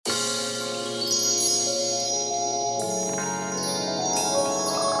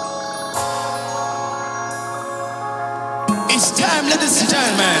It's time, ladies and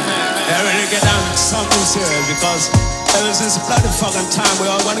gentlemen. They're ready to get down to something serious because ever since the bloody fucking time we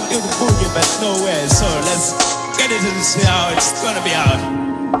all want to give the boogie, but no way. So let's get it and see how it's gonna be out.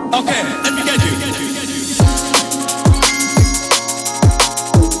 Okay, let me get you.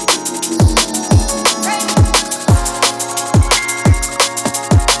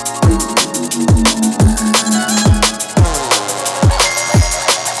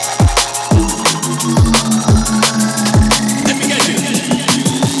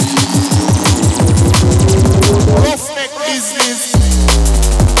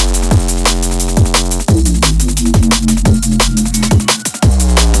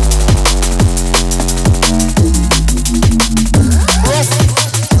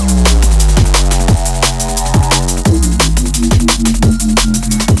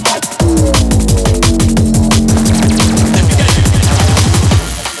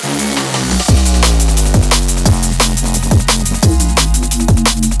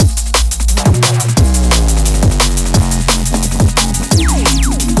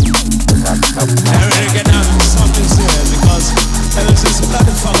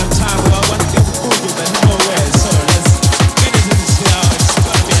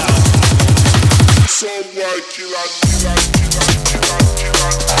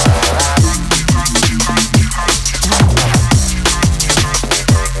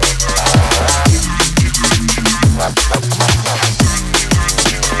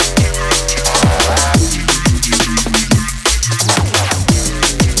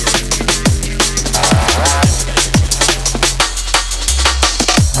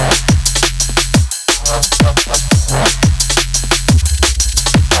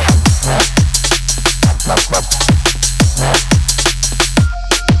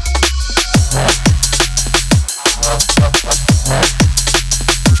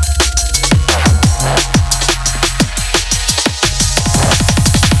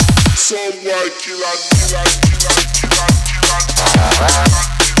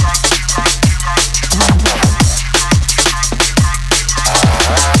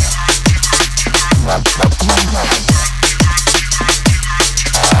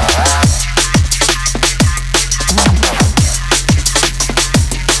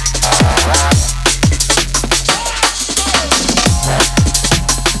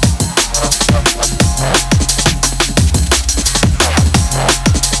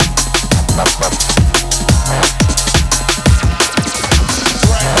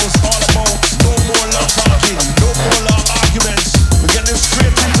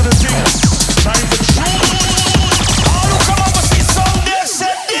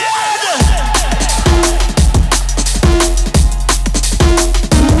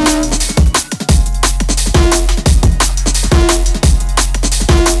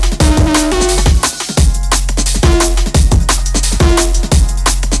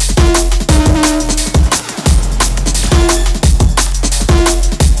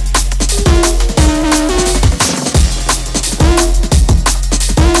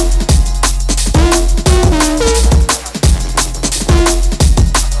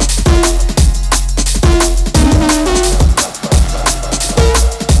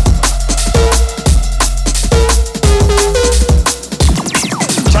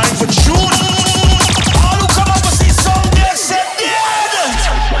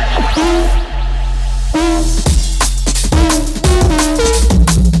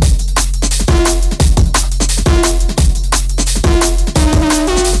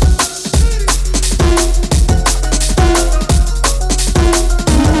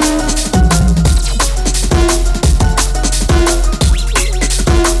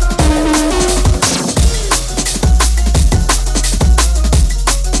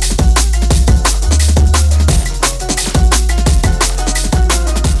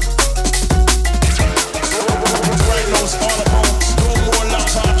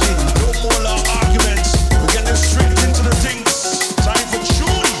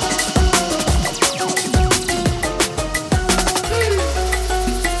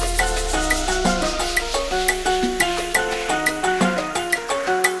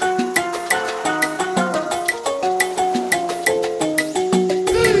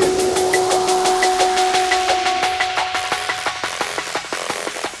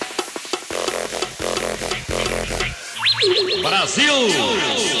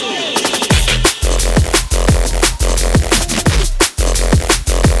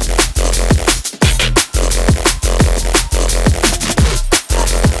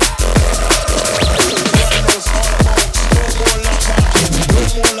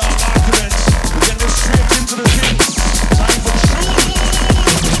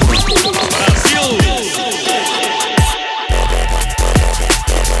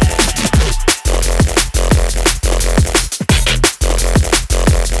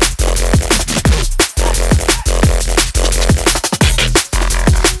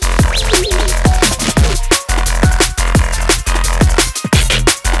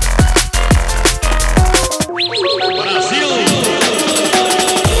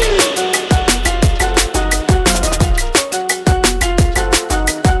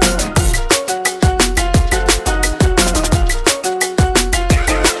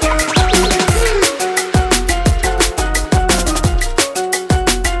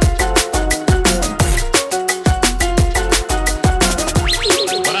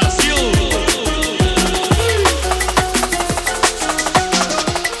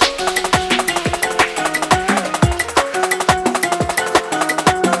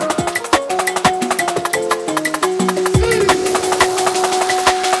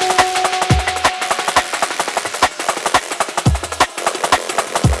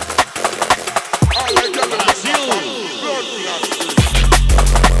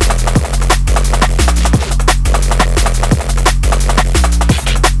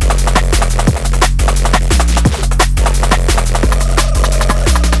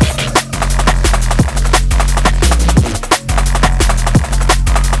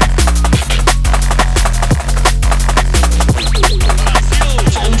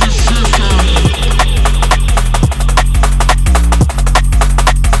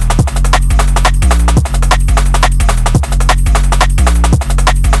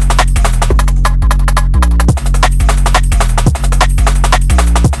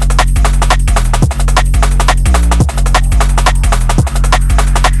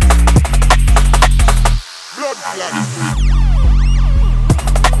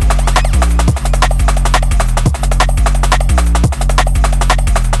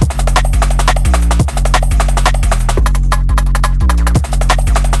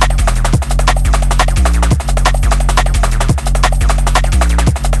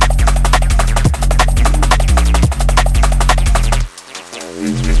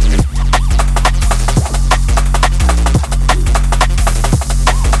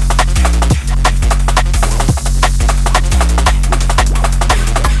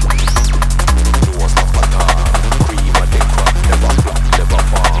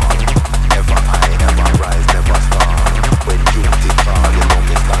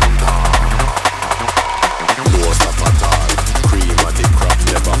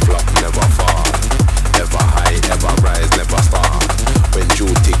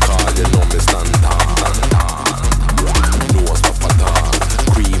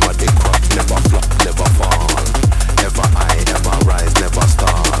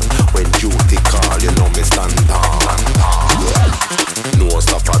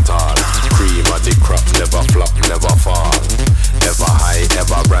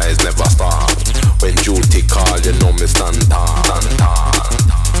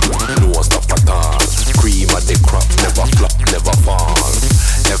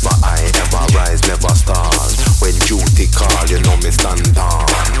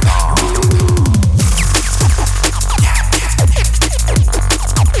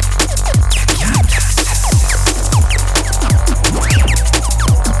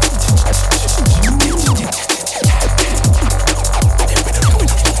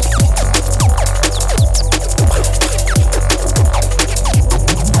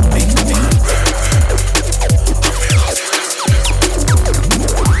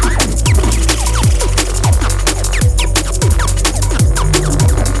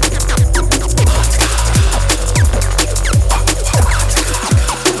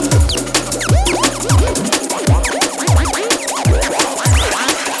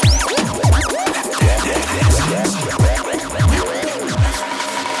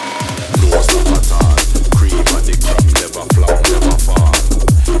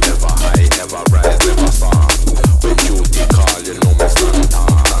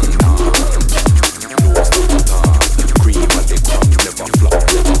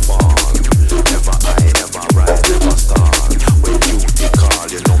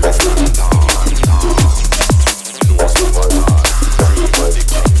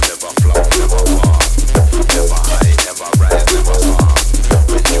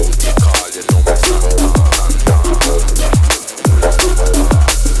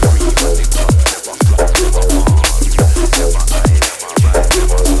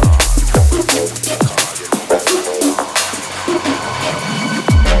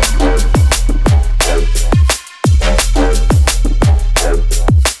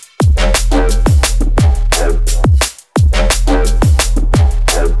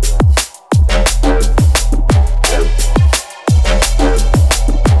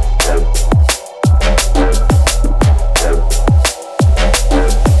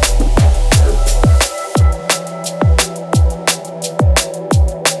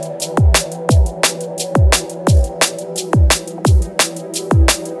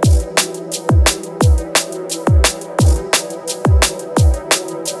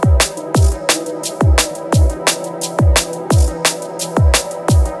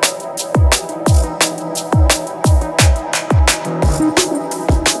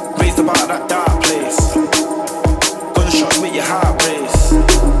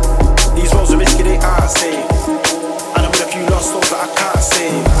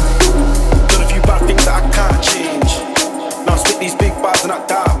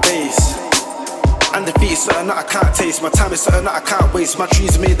 something that I can't taste. My time is something that I can't waste. My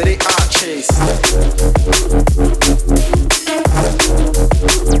dreams made that they are chased.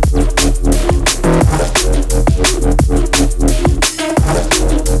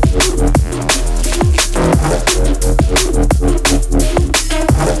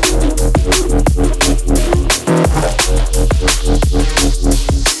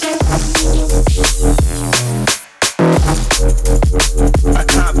 I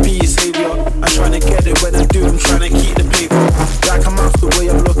can't be a savior. I'm trying to get it when I do. I'm trying to keep the paper. Like I'm off the way.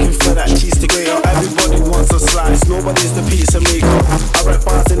 I'm looking for that cheese to grater. Everybody wants a slice. Nobody's the pizza maker. I write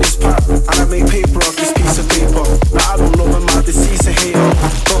bars in this pap and I make paper off this piece of paper. Now I don't love him, I'm deceased a hater.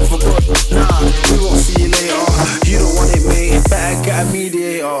 But for good, nah, we won't see you later. You don't want it, mate. Better get a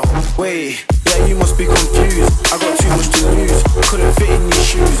mediator. Wait. Yeah, you must be confused. I got too much to lose. Couldn't fit in these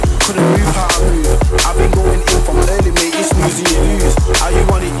shoes. Couldn't move how I move. I've been going in from early, mate. You snooze and you lose. How you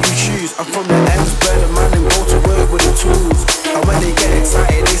want it, you choose. I'm from the ends, where the man and go to work with the tools. And when they get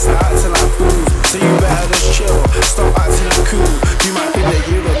excited, they start acting like fools. So you better just chill. Stop acting like cool. You might think that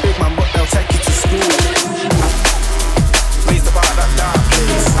you're a big man, but they'll take you to school. Raised about that dark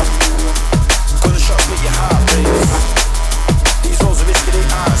place. Gonna shock with your heart race. These roads are risky, they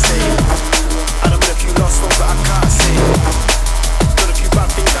aren't safe. And I'm with a few lost souls that I can't save. Got a few bad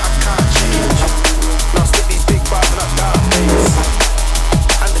things that I can't change. Now stick these big bars in that dark place.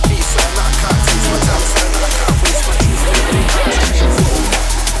 And the beat's something that I can't taste. My time is something that I can't waste. My dreams are really can't change.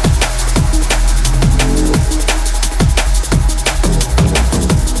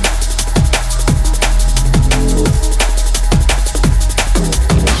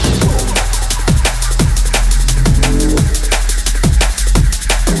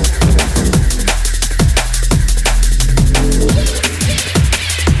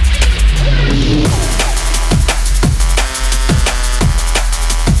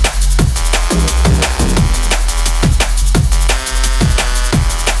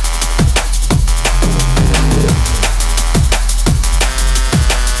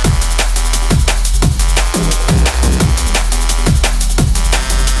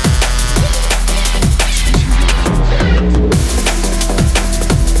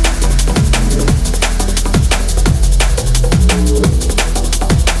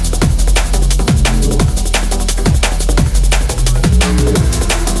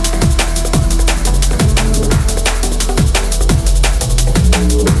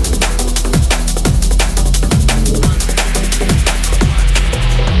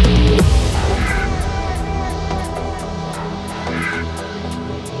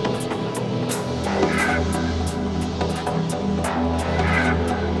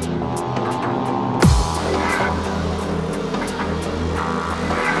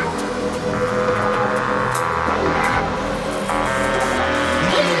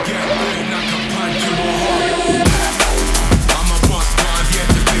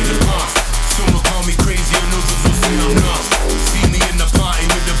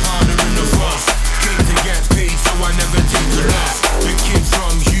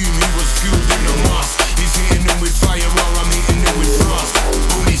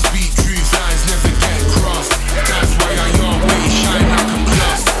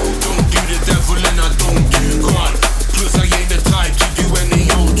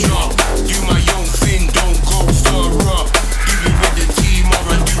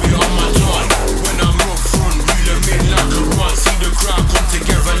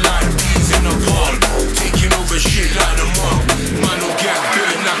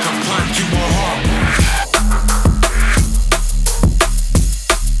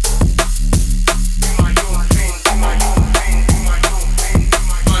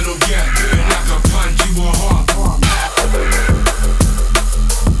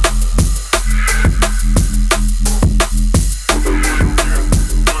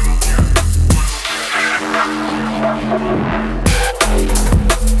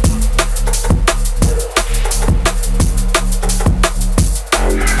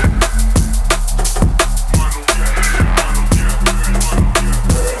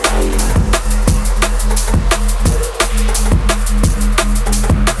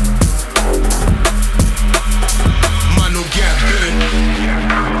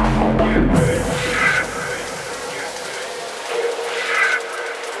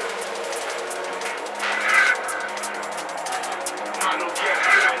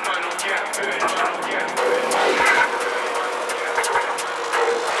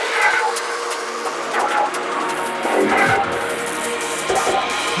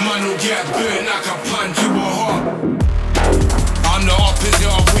 Man will get burnt like a pan to a heart. I'm the opposite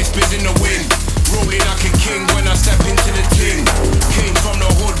of whispers in the wind. Rolling like a king when I step into the ting. Came from the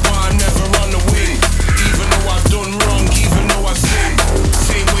hood but I never on the wing. Even though know I've done wrong, even though I've sinned.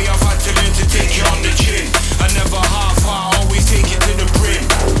 Same way I've had to learn to take it on the chin. I never half-heart, always take it to the brim.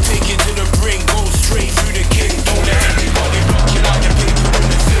 Take it to the brink, go straight through the king. Don't let anybody block you like the paper in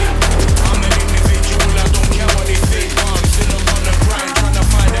the thing. I'm an individual, I don't care what they think. I'm still up on the grind, trying to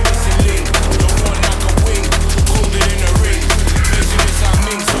find a missing link. Don't want like a wing, colder in the ring. Facing this I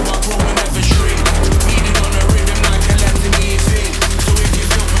mink, so I grow and never shrink. Needed on the rhythm like a Latin thing. So if you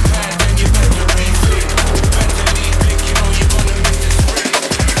feel prepared, then you better rethink. Better leave blick, you know you're gonna miss the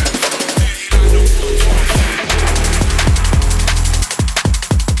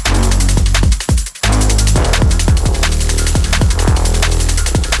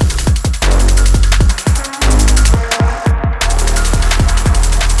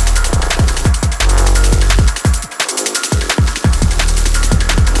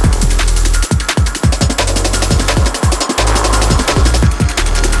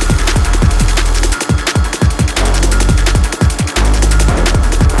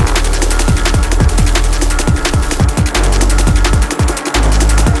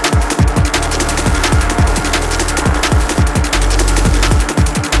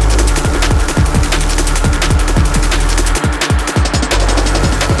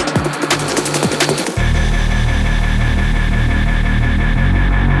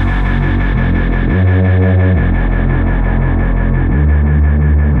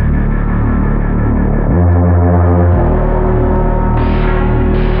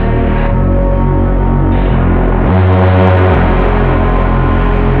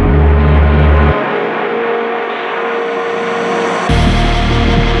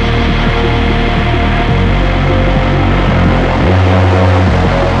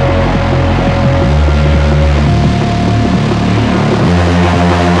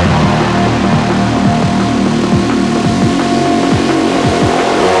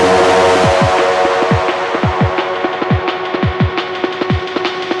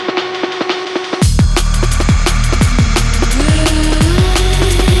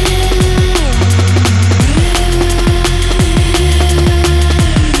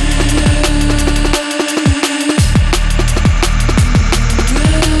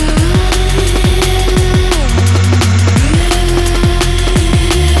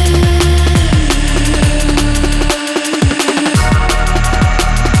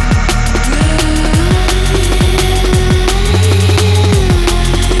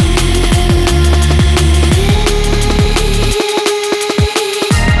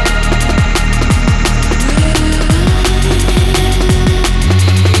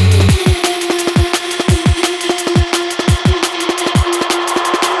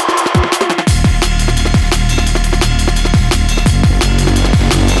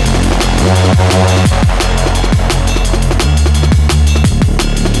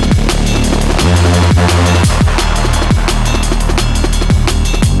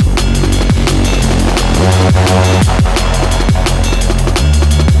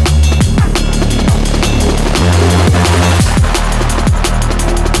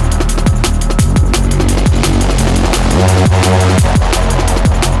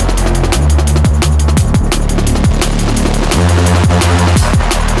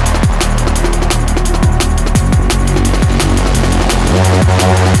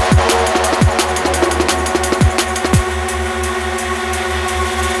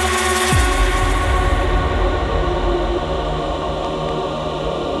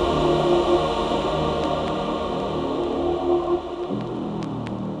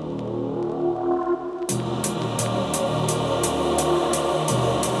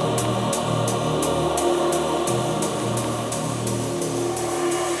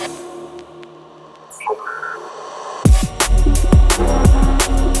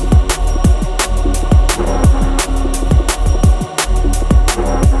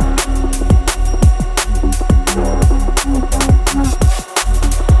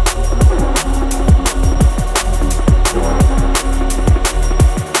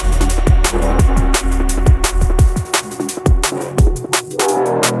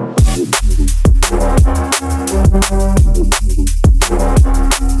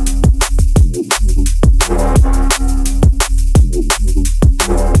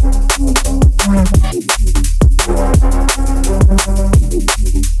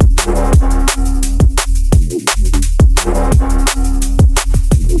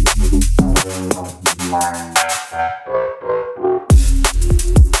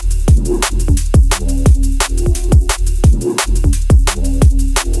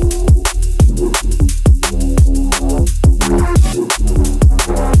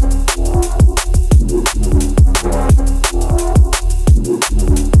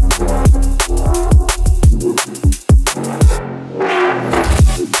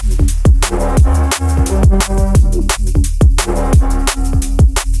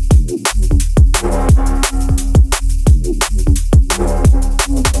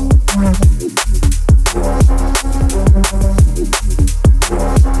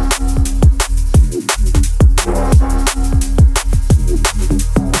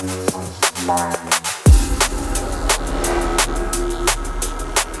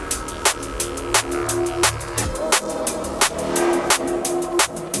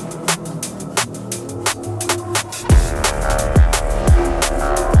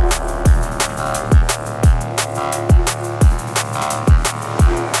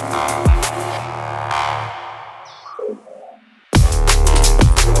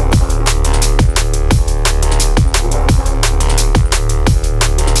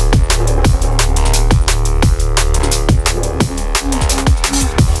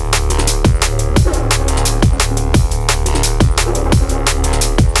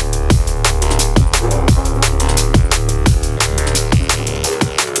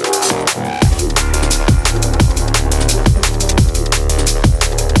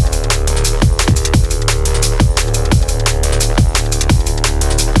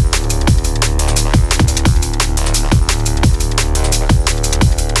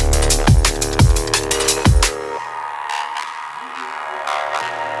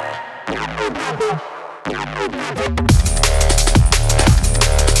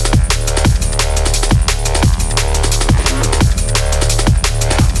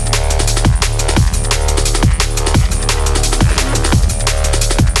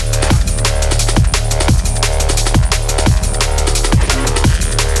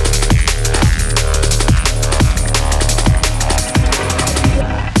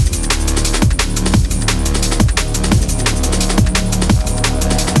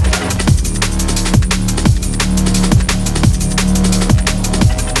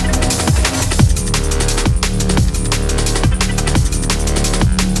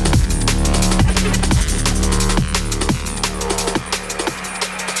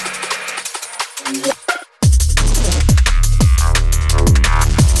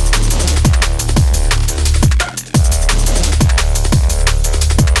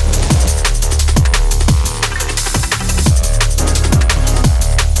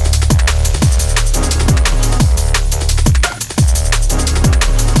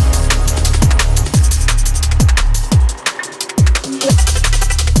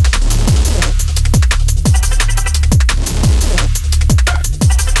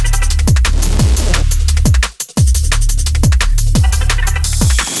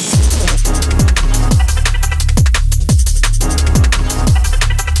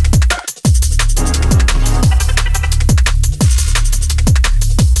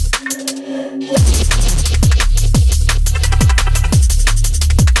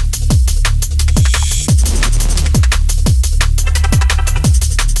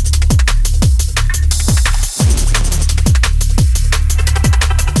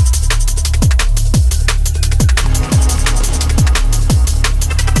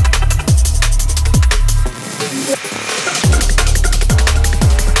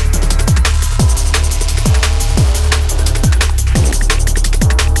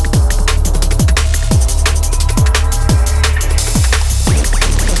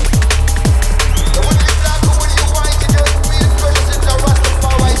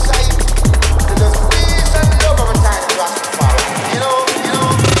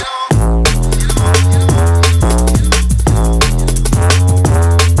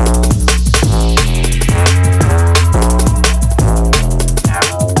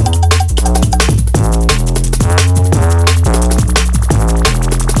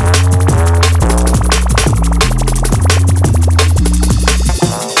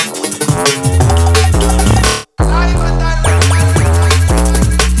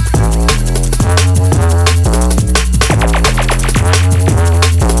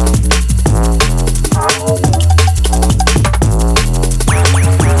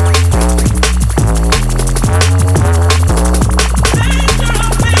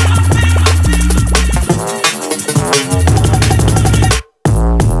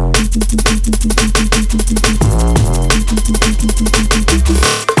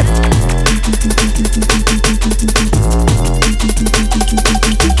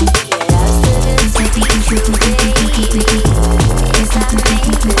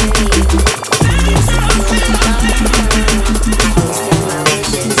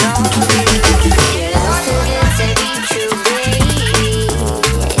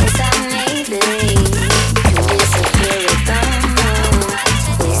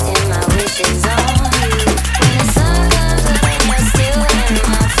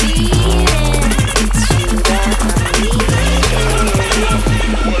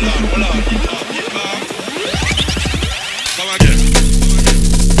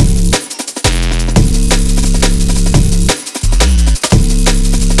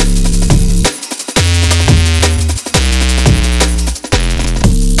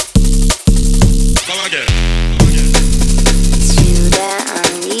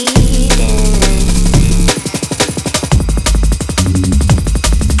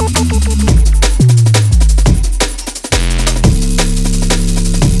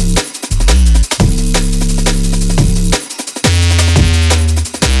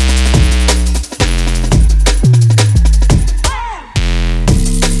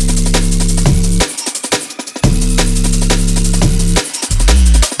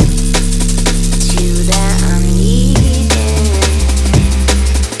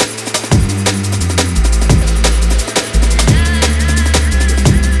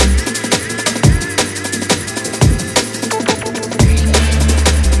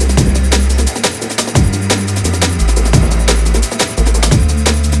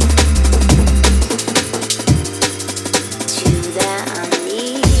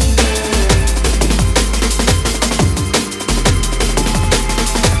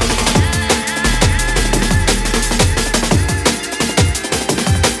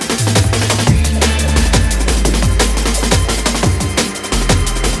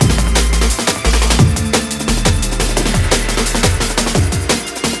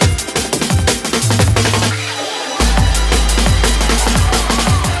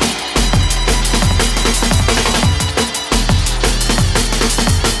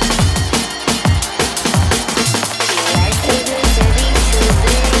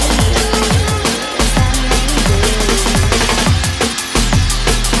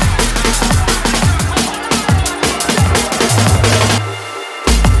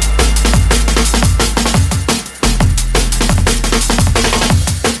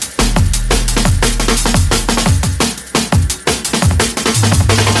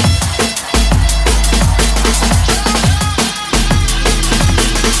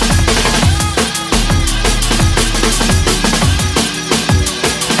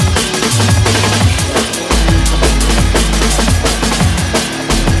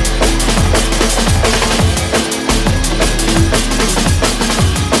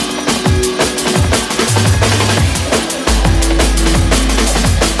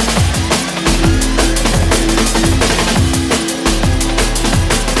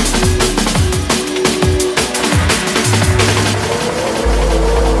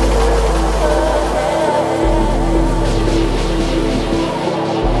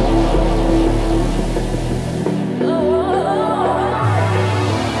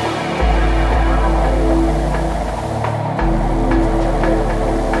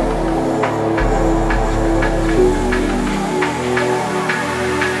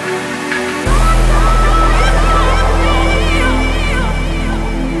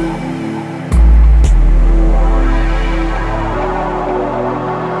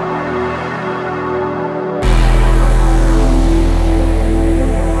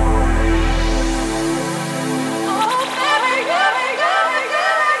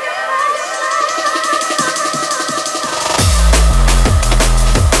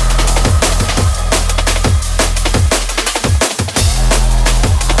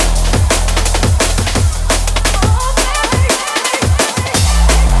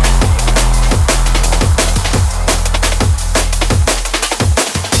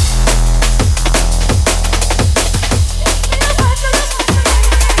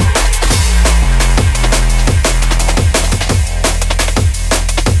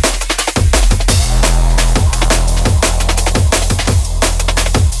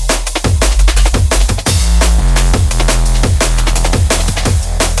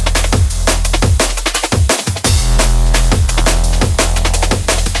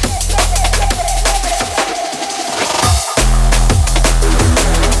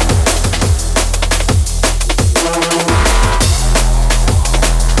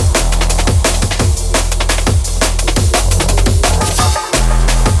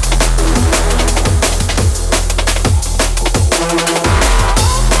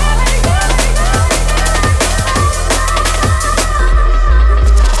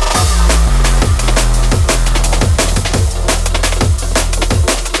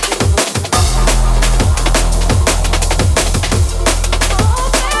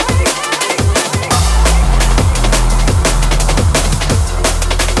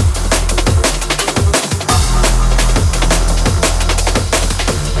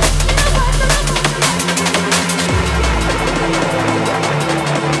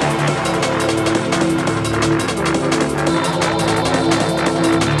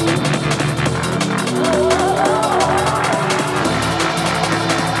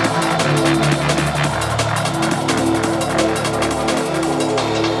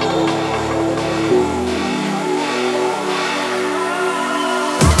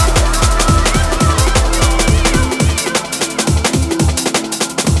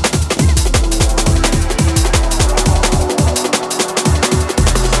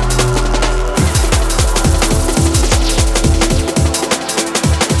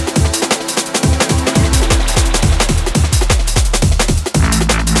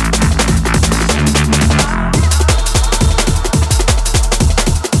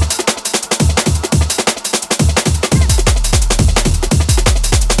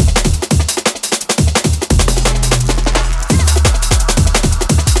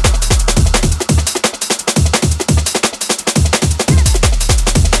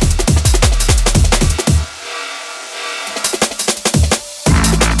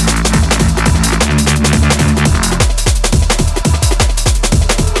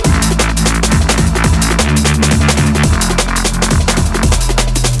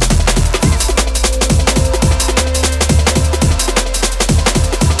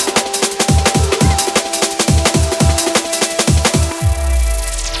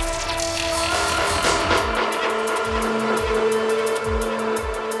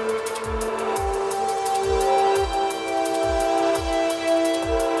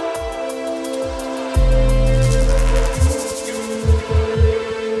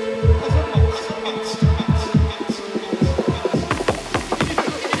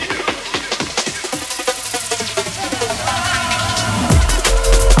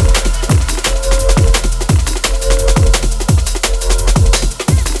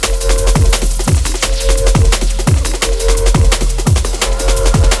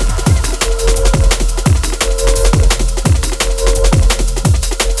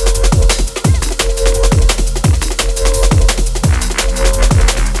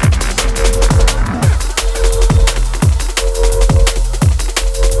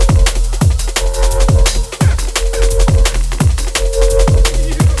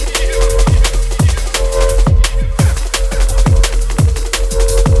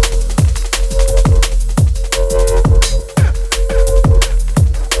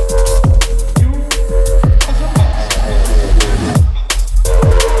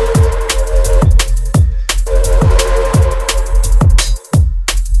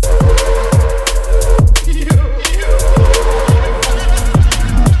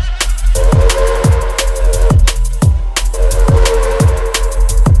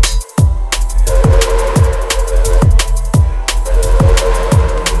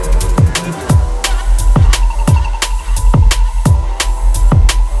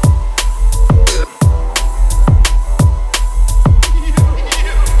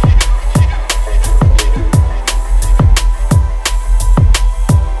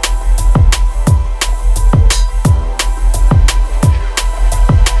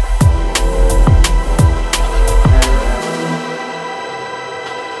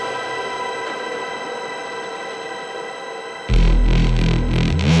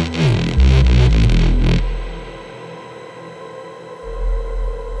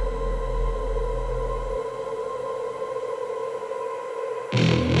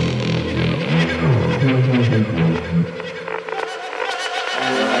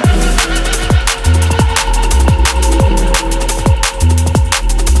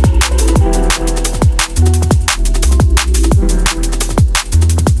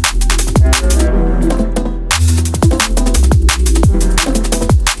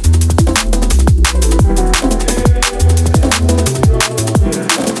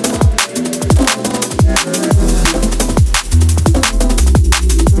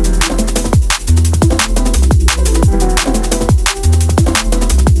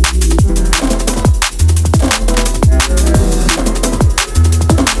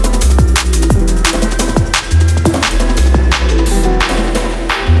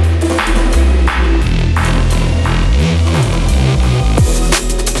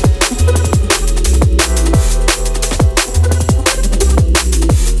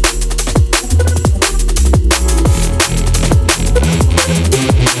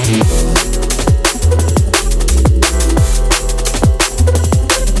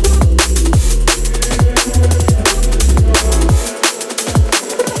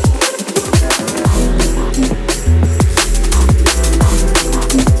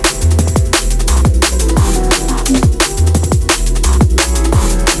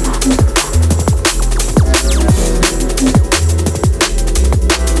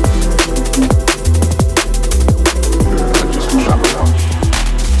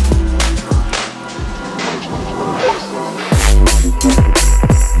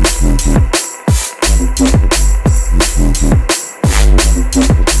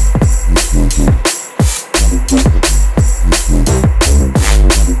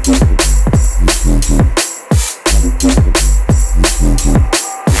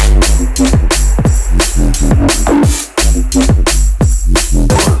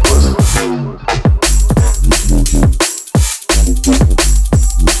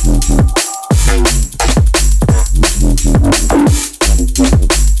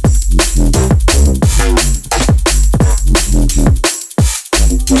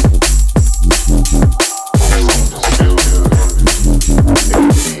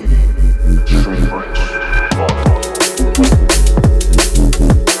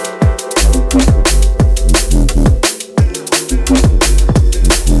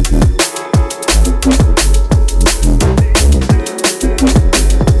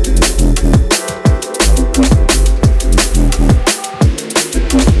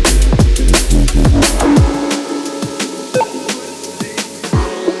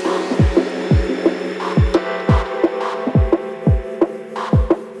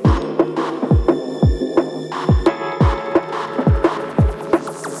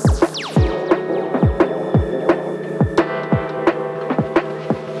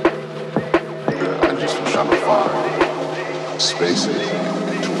spaces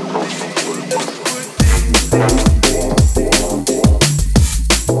to approach them for the both.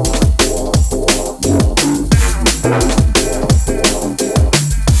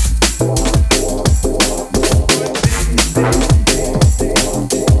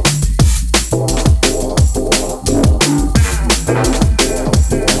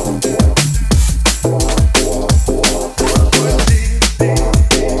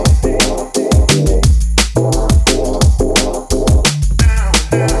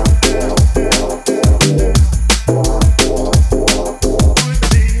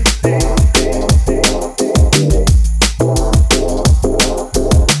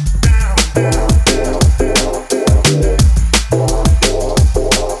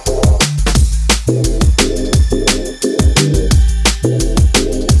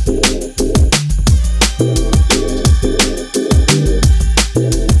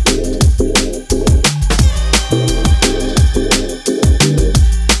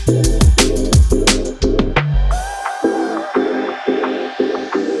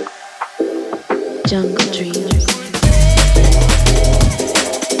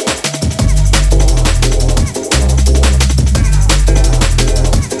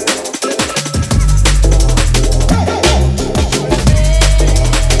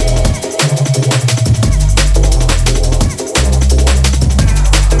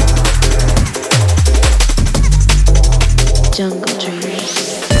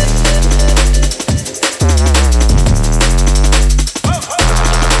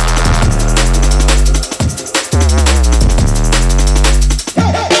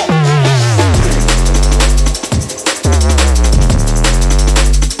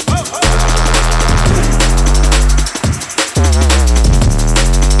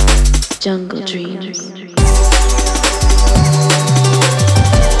 Jungle Dreams.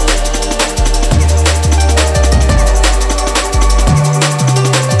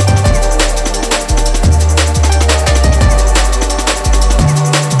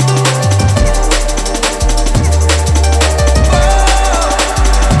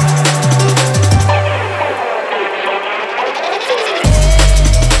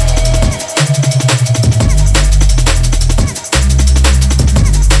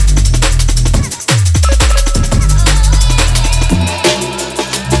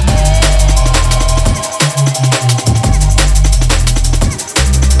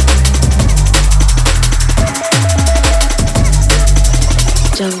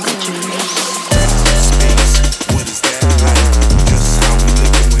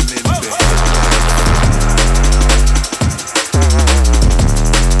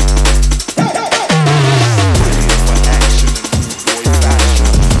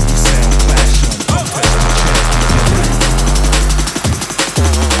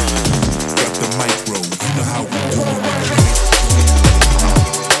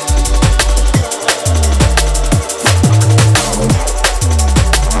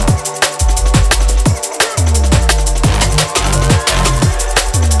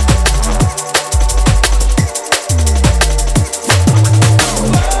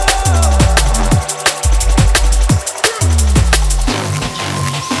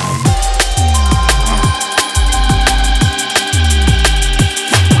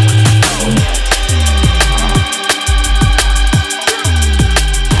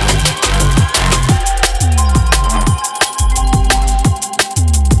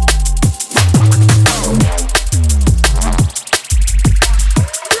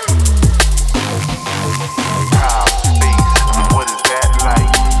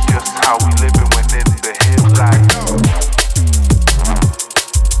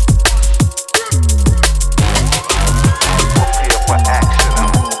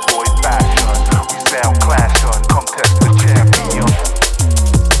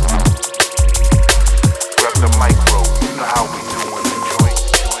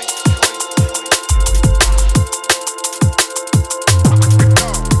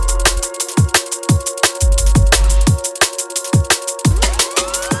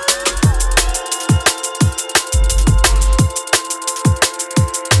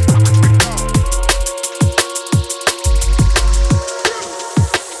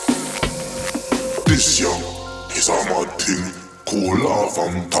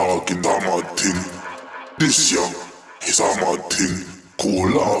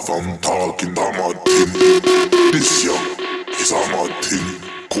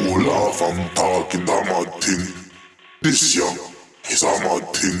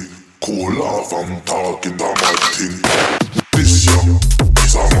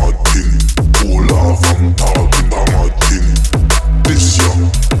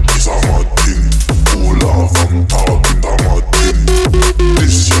 Cool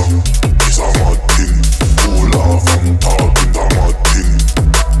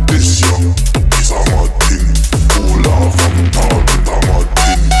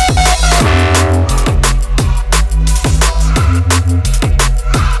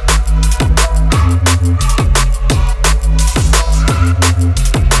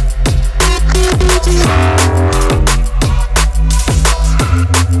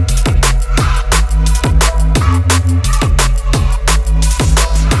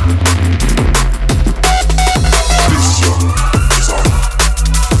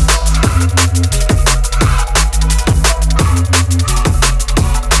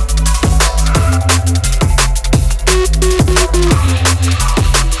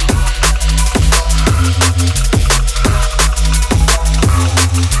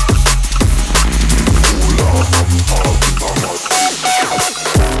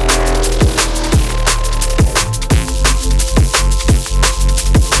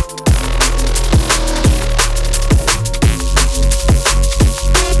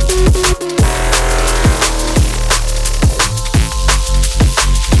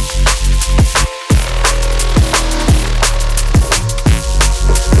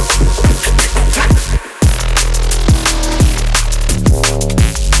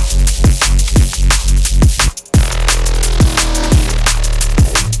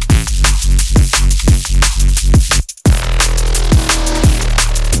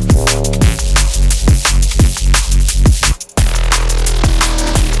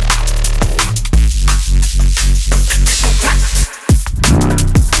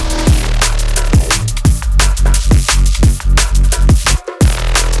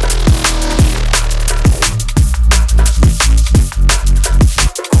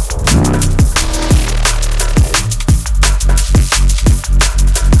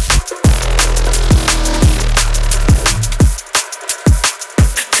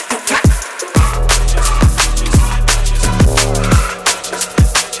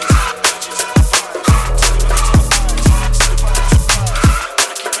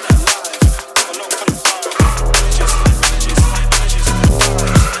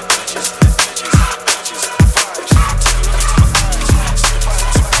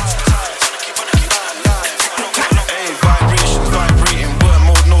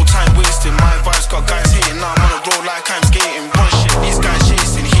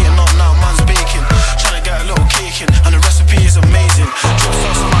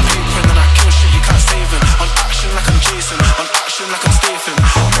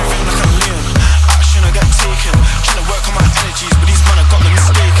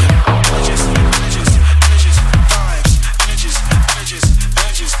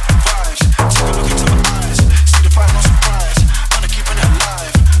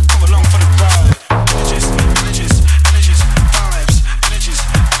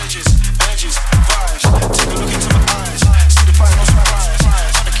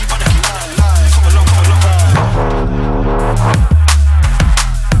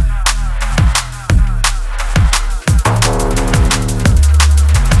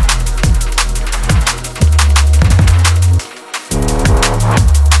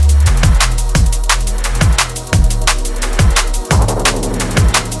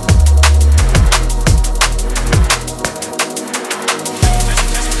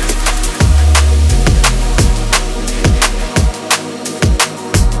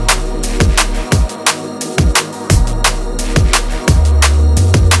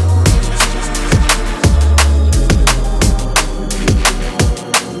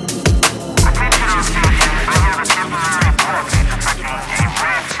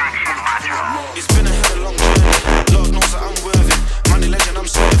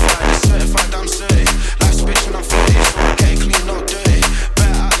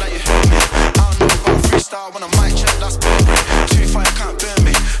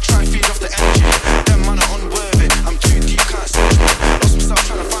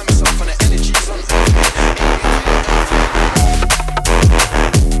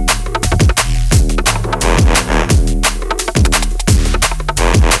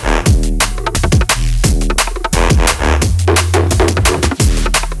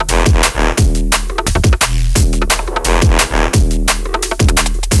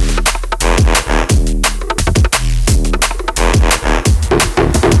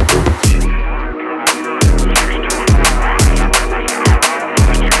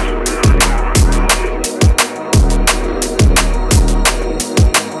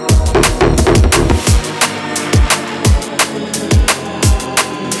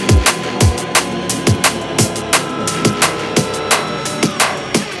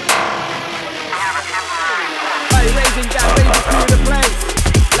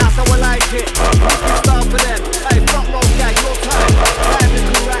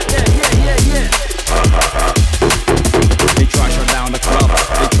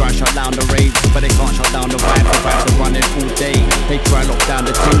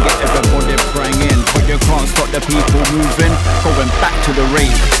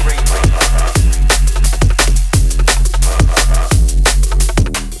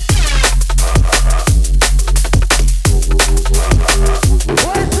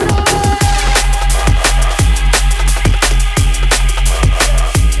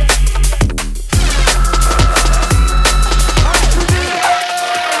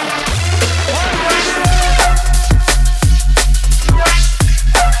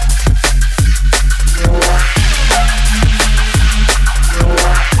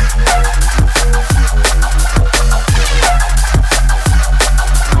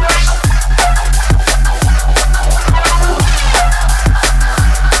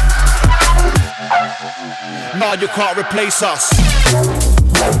you can't replace us.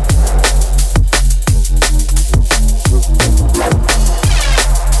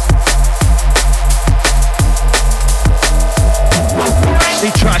 They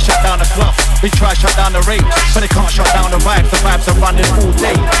try shut down the club, they try shut down the rave, but they can't shut down the vibes are running all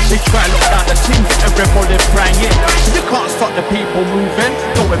day. They try lock down the team, everybody crying in. You can't stop the people moving,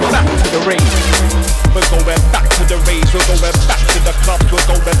 going back to the rave. We're going back to the raves, we're going back to the clubs, we're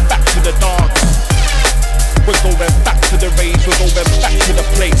going back to the dance. We're going back to the raves, we're going back to the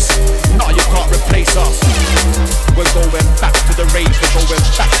place. No, you can't replace us. We're going back to the raves, we're going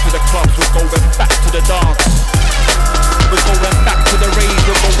back to the clubs, we're going back to the dance. We're going back to the raves,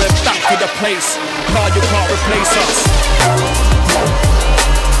 we're going back to the place. No, you can't replace us.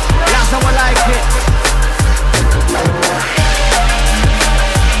 That's how I like it.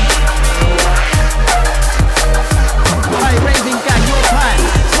 Hey, raving gang, your time.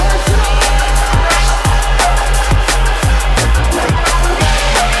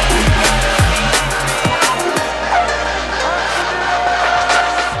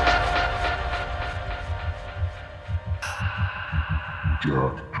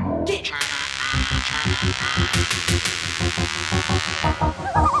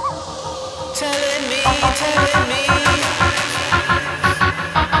 Telling me,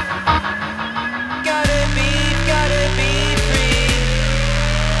 gotta be free.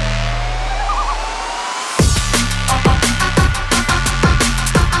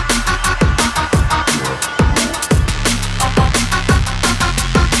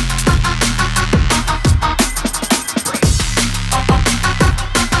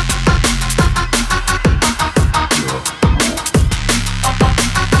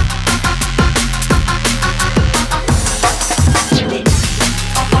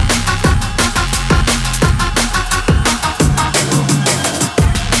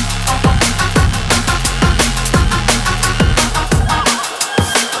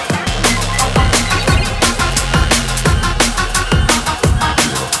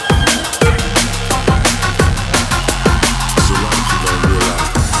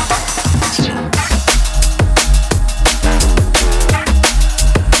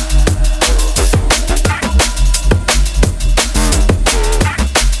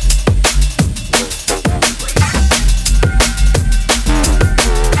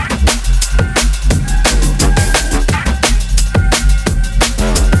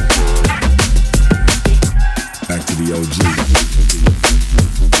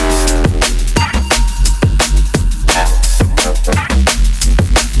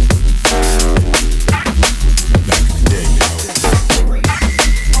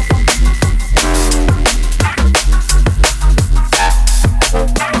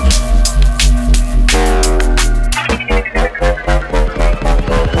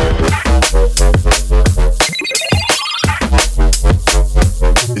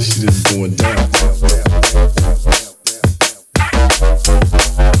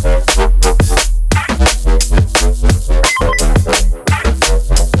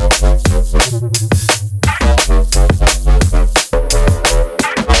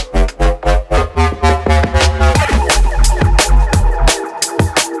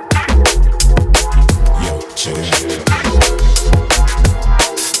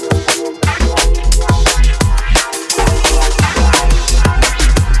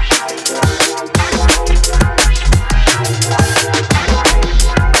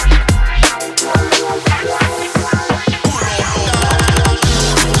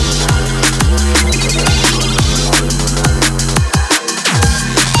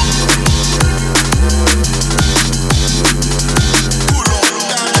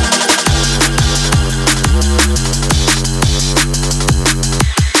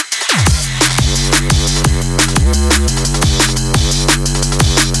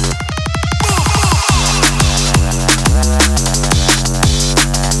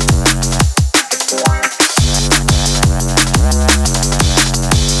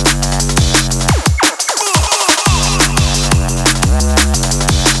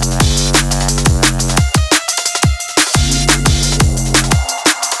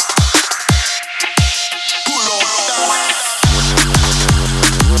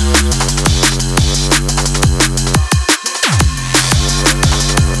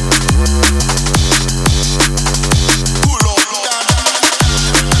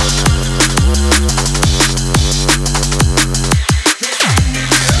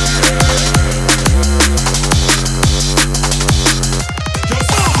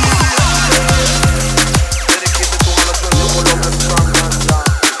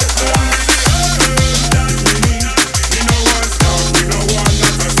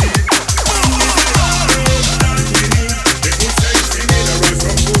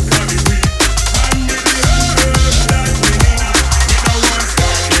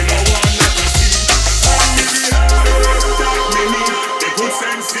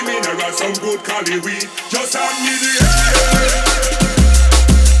 Cali weed. Just hand me the head.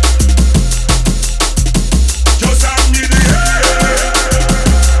 Just hand me the head.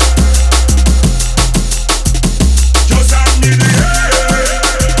 Just hand me the head.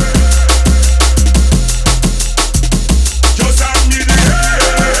 Just hand me the head.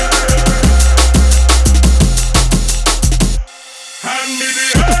 Hand me the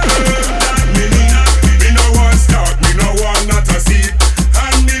head. That me need. Me no want start. Me no want not a seed.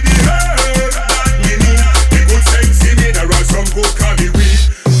 Hand me the head. That me need. The good sense in me. There are some good Cali weed.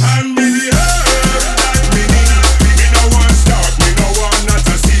 Hand me the head. That me need. Me no want start. Me no want not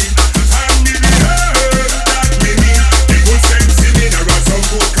a seed. Hand me the head. That me need. The good sense in me. There are some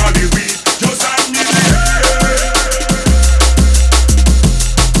good Cali weed. Just hand me the head.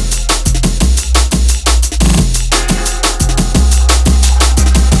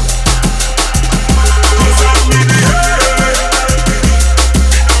 Just hand me the head.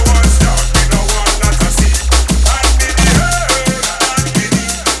 Me no want start. Me no want not a seed. Hand me the head. That me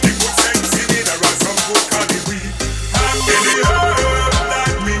need. The good sense in me. There are some good Cali weed. Hand me the head.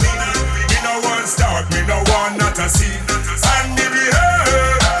 That me need. Me no want start. Me no want not a seed. Hand me the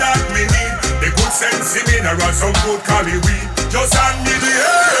head. That me need. The good sense in me. There are some good Cali weed. Just hand me the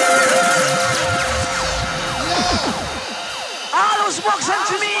head. All those bucks and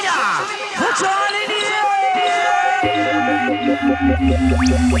Jamina, put on in the air.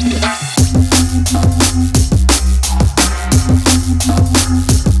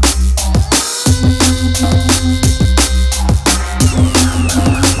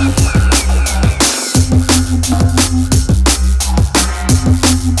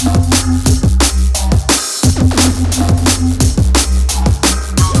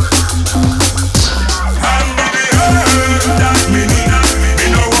 Hand me the head. That me need. Me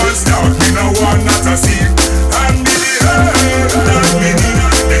no want start. Me no want not a seed. Hand me the head. That me need.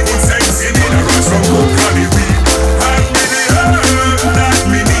 The good sense in me. There are some good Cali weed. Hand me the head. That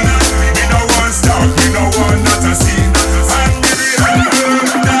me need. Me no want start. Me no want not a seed. Hand me the head.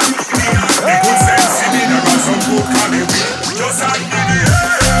 That me need. The good sense in me. There are some good Cali weed. Just hand me the head.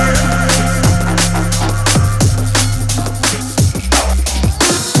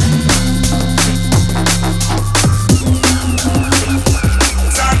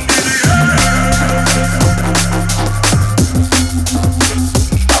 Hand me the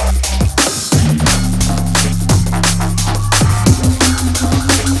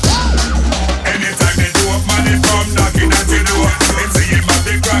Anytime they do up, man, they come knocking at your door. Them say him have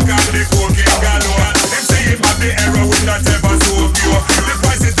the crack and the cocaine galore. Them say him have the heroin that ever so pure. The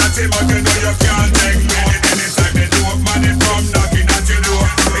price is that him and you know you can't take no. Anytime they do up, man, they come knocking at your door.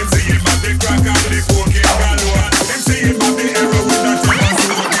 Them say him have the crack and the cocaine galore. Them say him have the heroin that ever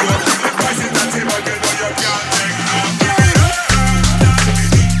so pure. The price is that him and you know you can't take no.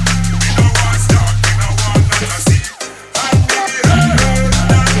 Me no want start, me no want not a seed. Hand me the head,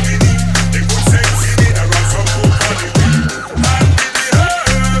 that me need. The good sense in me, there are some good Cali weed. Hand me the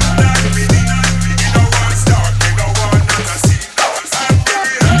head, that me need. Me no want start, me no want not a seed. Hand me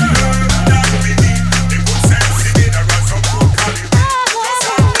the head, that me need. The good sense in me, there are some good Cali weed. Just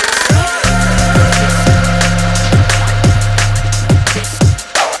hand me the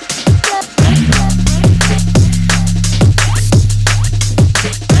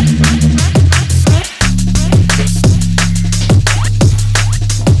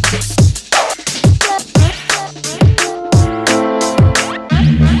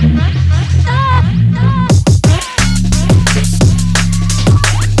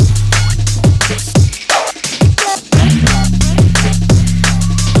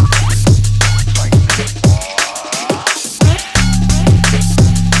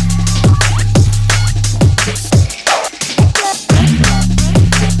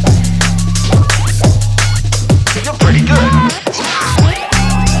You're pretty good.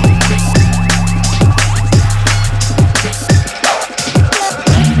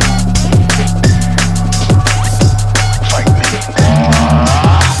 Fight me.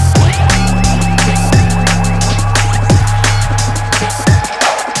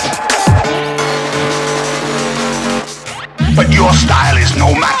 But your style is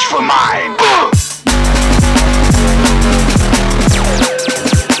no match for mine.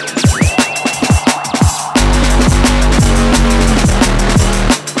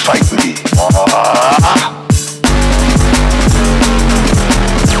 Fight me.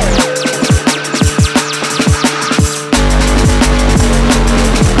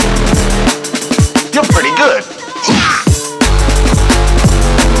 You're pretty good.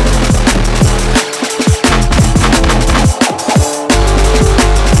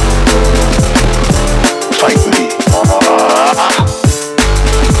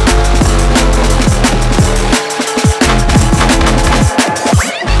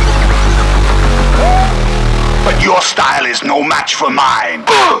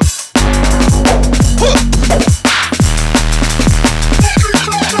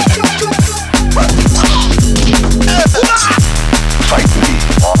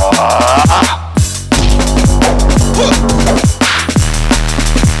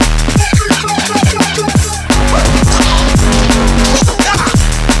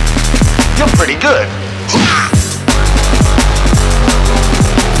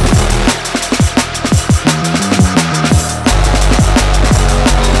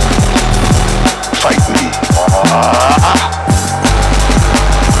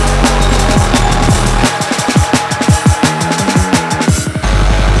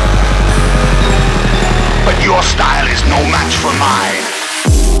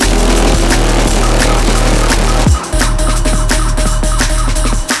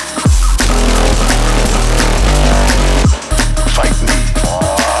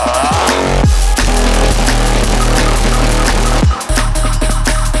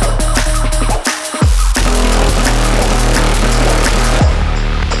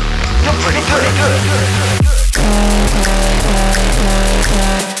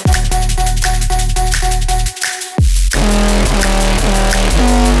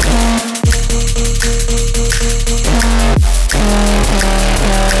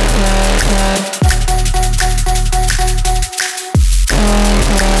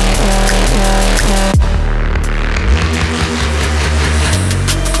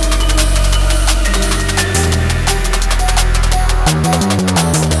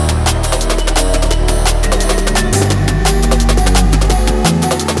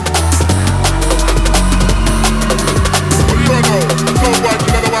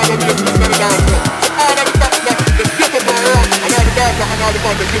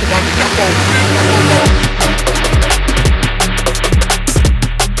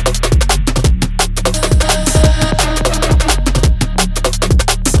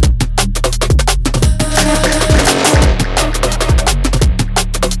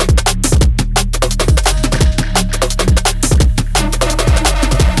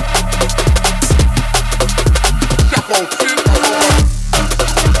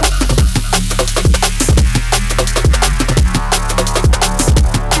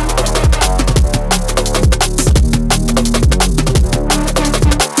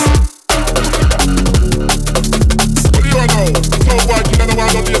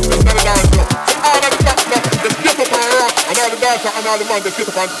 don't want no business in the dance club. So all the top stuff, they get up and rock, and all the dancer and all the man, they get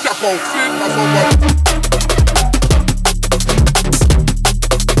up and jack out. See, that's somebody.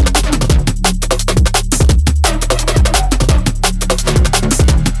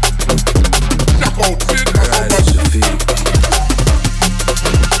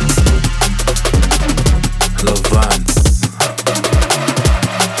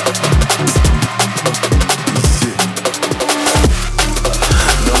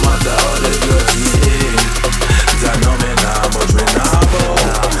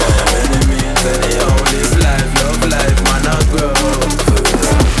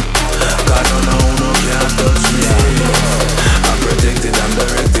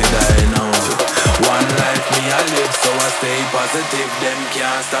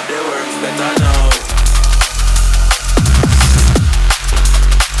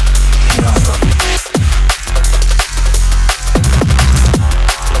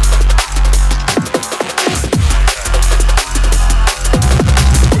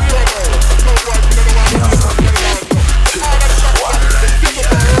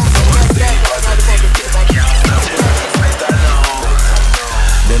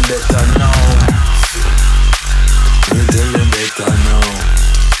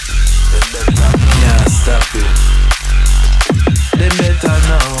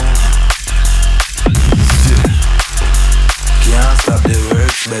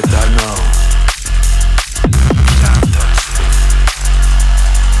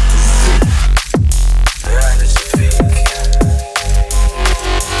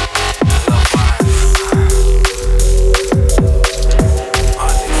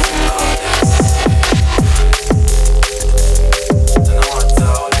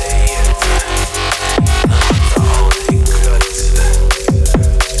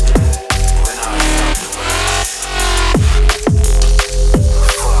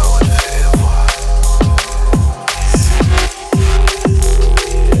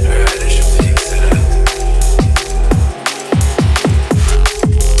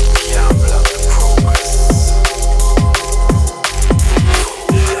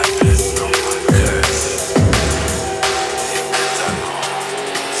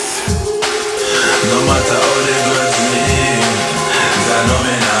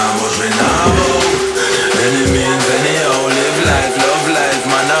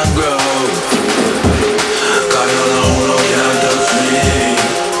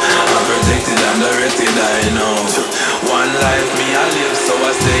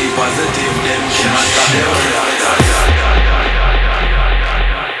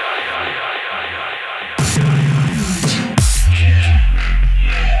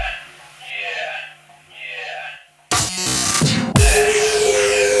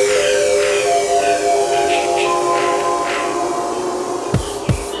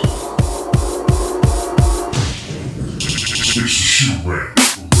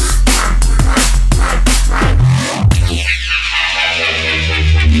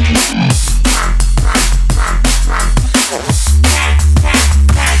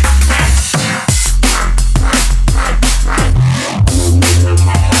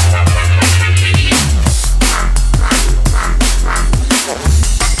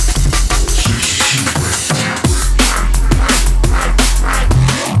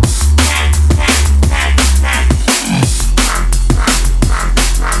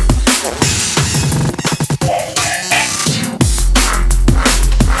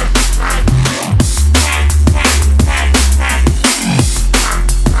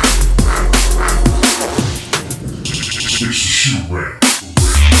 This is Shoe Rap.